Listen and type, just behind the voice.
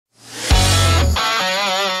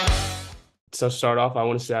to start off, I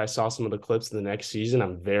want to say I saw some of the clips of the next season.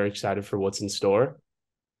 I'm very excited for what's in store.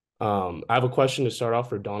 I have a question to start off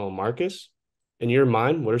for Dónal Marcus. In your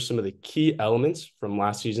mind, what are some of the key elements from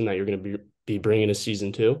last season that you're going to be bringing to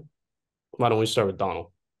season 2? Why don't we start with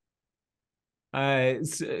Dónal?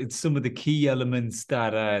 It's some of the key elements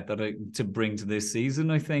that I to bring to this season.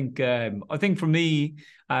 I think for me,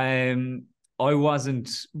 I wasn't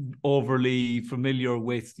overly familiar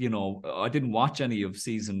with, I didn't watch any of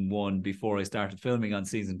season 1 before I started filming on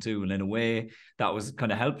season 2, and in a way that was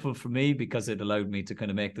kind of helpful for me because it allowed me to kind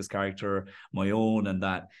of make this character my own, and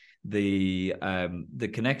that the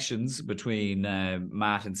connections between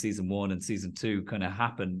Matt in season 1 and season 2 kind of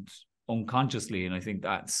happened unconsciously, and I think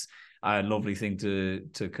that's a lovely thing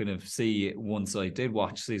to kind of see once I did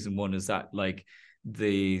watch season 1, is that like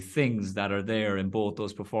the things that are there in both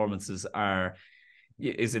those performances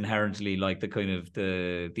is inherently like the kind of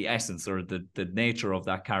the essence or the nature of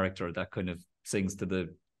that character that kind of sings to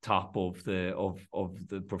the top of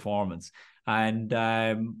the performance. And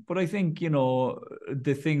but I think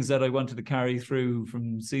the things that I wanted to carry through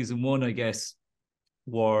from season 1, I guess,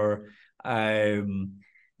 were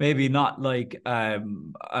maybe not like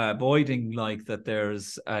avoiding like that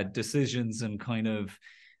there's decisions and kind of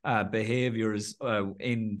behaviors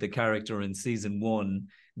in the character in season 1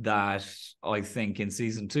 that I think in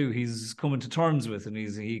season 2 he's coming to terms with, and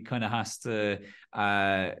he kind of has to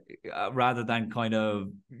rather than kind of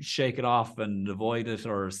shake it off and avoid it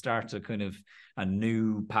or start to kind of a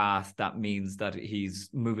new path that means that he's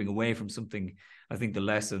moving away from something. I think the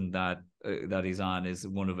lesson that he's on is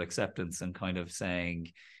one of acceptance and kind of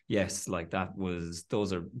saying, yes, like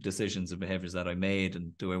those are decisions and behaviors that I made,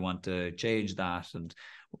 and do I want to change that? And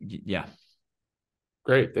yeah.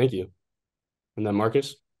 Great, thank you. And then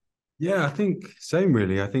Marcus? Yeah, I think same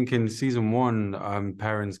really. I think in season 1,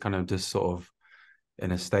 Perrin's kind of just sort of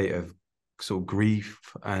in a state of sort of grief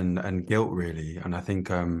and guilt really. And I think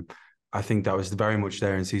that was very much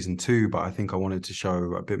there in season 2, but I think I wanted to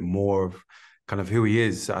show a bit more of kind of who he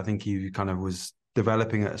is. I think he kind of was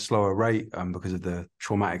developing at a slower rate because of the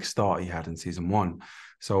traumatic start he had in season 1.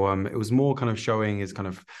 So it was more kind of showing his kind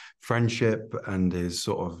of friendship and his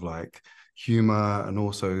sort of like humor and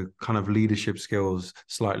also kind of leadership skills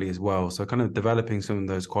slightly as well. So kind of developing some of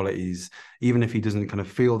those qualities, even if he doesn't kind of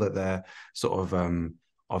feel that they're sort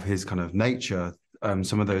of his kind of nature,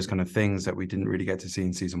 some of those kind of things that we didn't really get to see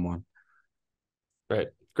in season 1. Right.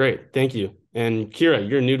 Great. Thank you. And Ceara,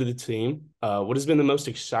 you're new to the team. What has been the most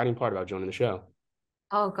exciting part about joining the show?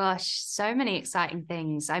 Oh gosh, so many exciting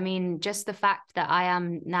things. I mean, just the fact that I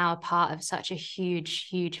am now a part of such a huge,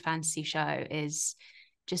 huge fantasy show is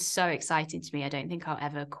just so exciting to me. I don't think I'll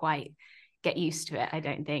ever quite get used to it. I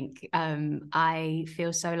don't think. I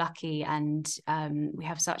feel so lucky, and we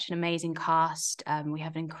have such an amazing cast. We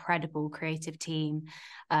have an incredible creative team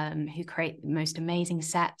who create the most amazing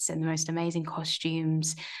sets and the most amazing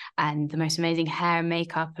costumes and the most amazing hair and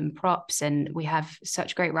makeup and props, and we have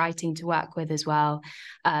such great writing to work with as well.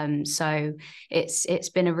 So it's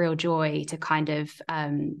been a real joy to kind of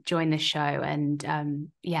join this show, and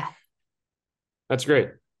yeah. That's great.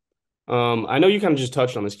 I know you kind of just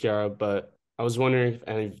touched on this, Ceara, but I was wondering if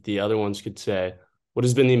any of the other ones could say what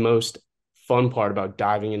has been the most fun part about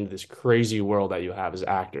diving into this crazy world that you have as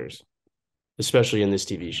actors, especially in this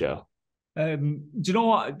TV show. Do you know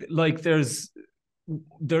what? Like, there's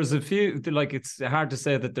a few, like, it's hard to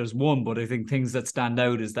say that there's one, but I think things that stand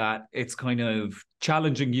out is that it's kind of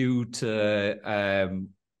challenging you to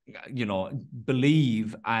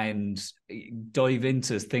believe and dive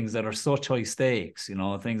into things that are such high stakes,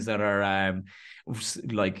 things that are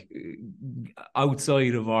like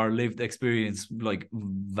outside of our lived experience, like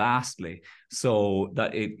vastly, so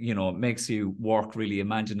that it makes you work really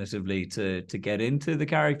imaginatively to get into the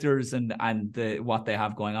characters and what they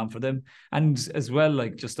have going on for them. And as well,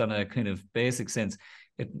 like, just on a kind of basic sense,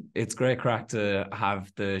 it's great crack to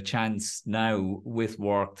have the chance now with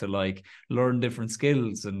work to like learn different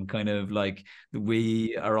skills, and kind of like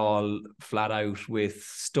we are all flat out with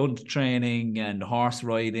stunt training and horse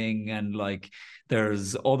riding, and like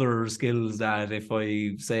there's other skills that if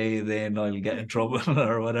I say then I'll get in trouble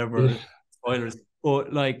or whatever. Spoilers.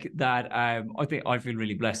 But like that, I think I feel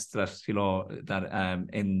really blessed that, that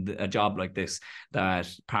in a job like this, that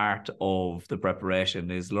part of the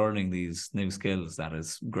preparation is learning these new skills. That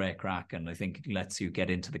is great crack. And I think it lets you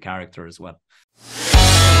get into the character as well.